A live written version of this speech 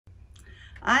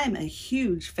I'm a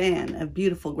huge fan of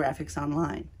beautiful graphics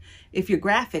online. If your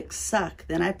graphics suck,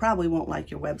 then I probably won't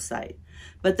like your website.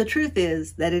 But the truth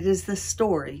is that it is the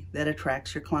story that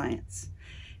attracts your clients.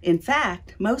 In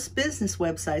fact, most business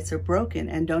websites are broken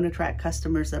and don't attract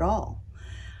customers at all.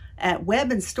 At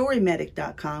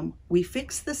webandStoryMedic.com, we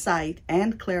fix the site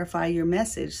and clarify your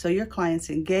message so your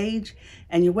clients engage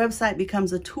and your website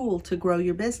becomes a tool to grow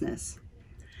your business.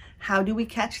 How do we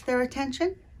catch their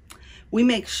attention? We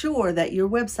make sure that your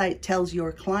website tells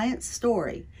your client's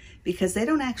story because they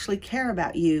don't actually care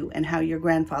about you and how your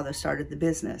grandfather started the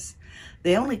business.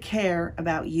 They only care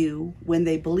about you when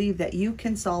they believe that you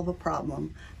can solve a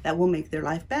problem that will make their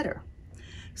life better.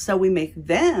 So we make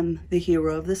them the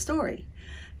hero of the story.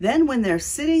 Then when they're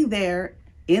sitting there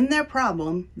in their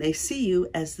problem, they see you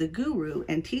as the guru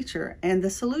and teacher and the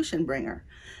solution bringer.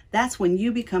 That's when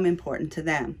you become important to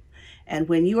them. And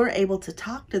when you are able to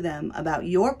talk to them about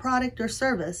your product or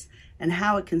service and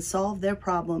how it can solve their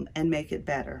problem and make it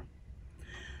better.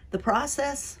 The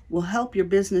process will help your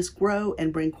business grow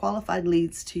and bring qualified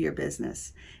leads to your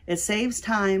business. It saves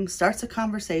time, starts a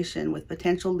conversation with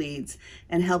potential leads,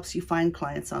 and helps you find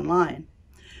clients online.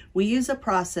 We use a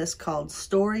process called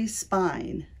Story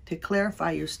Spine to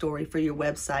clarify your story for your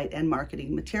website and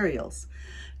marketing materials.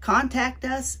 Contact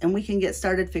us and we can get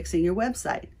started fixing your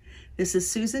website. This is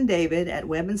Suzan David at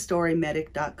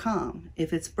webandStoryMedic.com.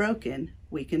 If it's broken,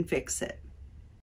 we can fix it.